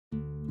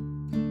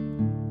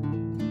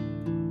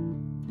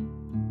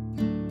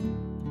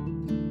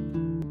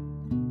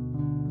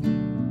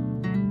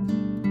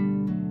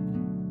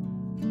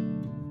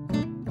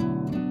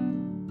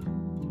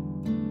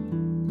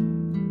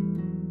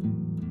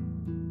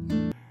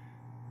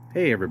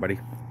Hey everybody,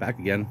 back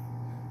again.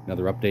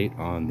 Another update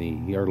on the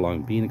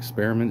yard-long bean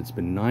experiment. It's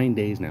been 9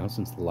 days now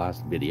since the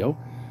last video.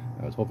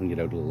 I was hoping to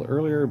get out a little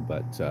earlier,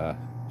 but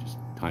just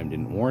time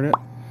didn't warrant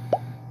it.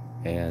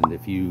 And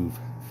if you've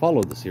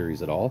followed the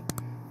series at all,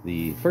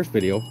 the first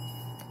video,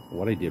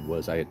 what I did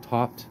was I had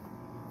topped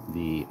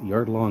the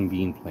yard-long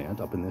bean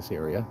plant up in this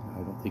area.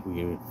 I don't think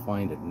we can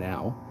find it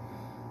now,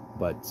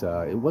 but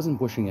it wasn't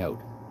bushing out.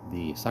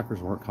 The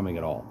suckers weren't coming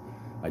at all.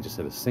 I just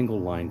had a single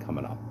line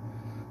coming up.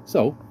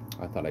 So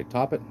I thought I'd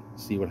top it,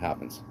 see what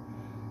happens.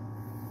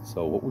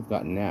 So what we've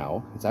got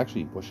now, it's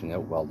actually bushing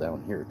out well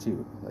down here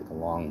too, like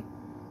along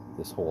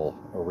this whole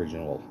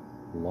original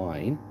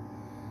line.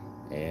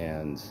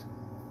 And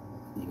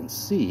you can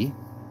see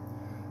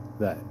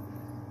that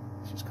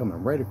she's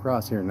coming right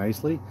across here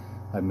nicely.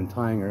 I've been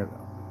tying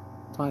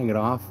it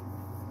off.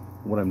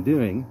 What I'm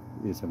doing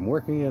is I'm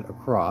working it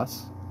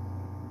across.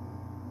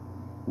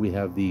 We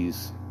have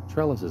these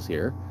trellises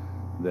here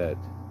that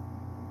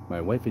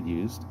my wife had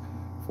used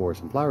for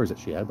some flowers that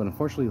she had, but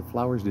unfortunately the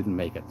flowers didn't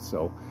make it,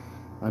 so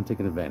I'm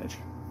taking advantage,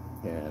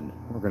 and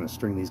we're going to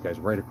string these guys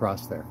right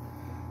across there.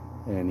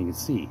 And you can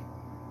see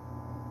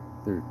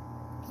they're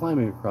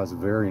climbing across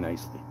very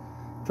nicely.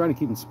 I'm trying to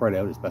keep them spread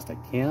out as best I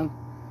can,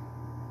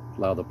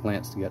 allow the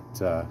plants to get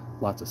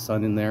lots of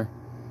sun in there,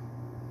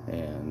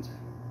 and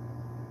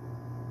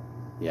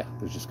yeah,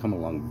 they're just coming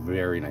along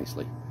very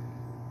nicely,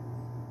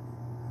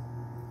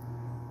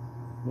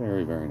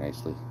 very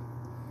nicely.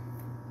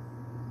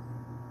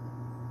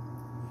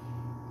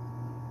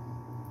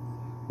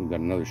 We've got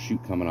another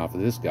shoot coming off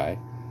of this guy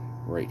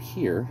right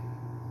here,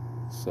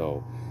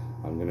 so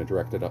I'm going to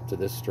direct it up to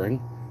this string,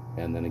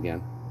 and then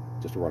again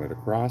just run it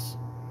across.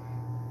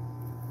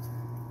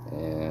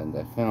 And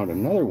I found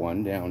another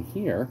one down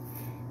here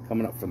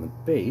coming up from the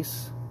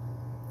base,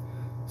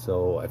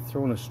 so I've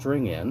thrown a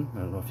string in. I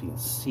don't know if you can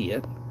see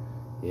it.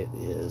 It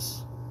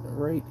is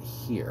right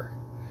here,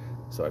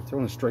 so I've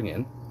thrown a string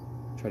in,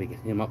 try to get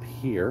him up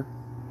here,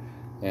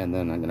 and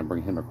then I'm going to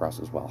bring him across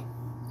as well.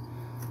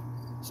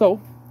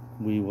 So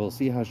we will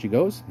see how she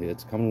goes.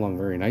 It's coming along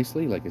very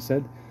nicely. Like I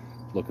said,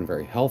 it's looking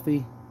very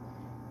healthy.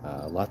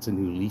 Lots of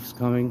new leaves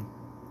coming.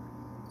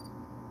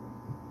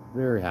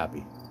 Very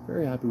happy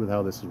with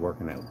how this is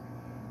working out.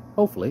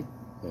 Hopefully,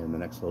 in the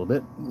next little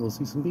bit, we'll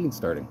see some beans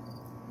starting.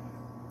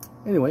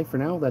 Anyway, for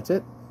now, that's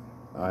it.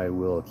 I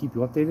will keep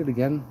you updated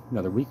again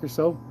another week or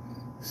so.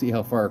 See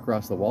how far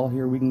across the wall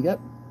here we can get.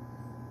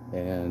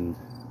 And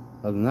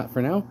other than that,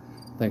 for now,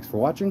 thanks for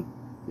watching.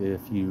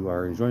 If you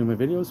are enjoying my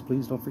videos,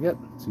 please don't forget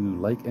to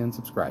like and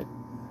subscribe.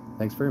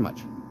 Thanks very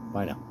much.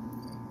 Bye now.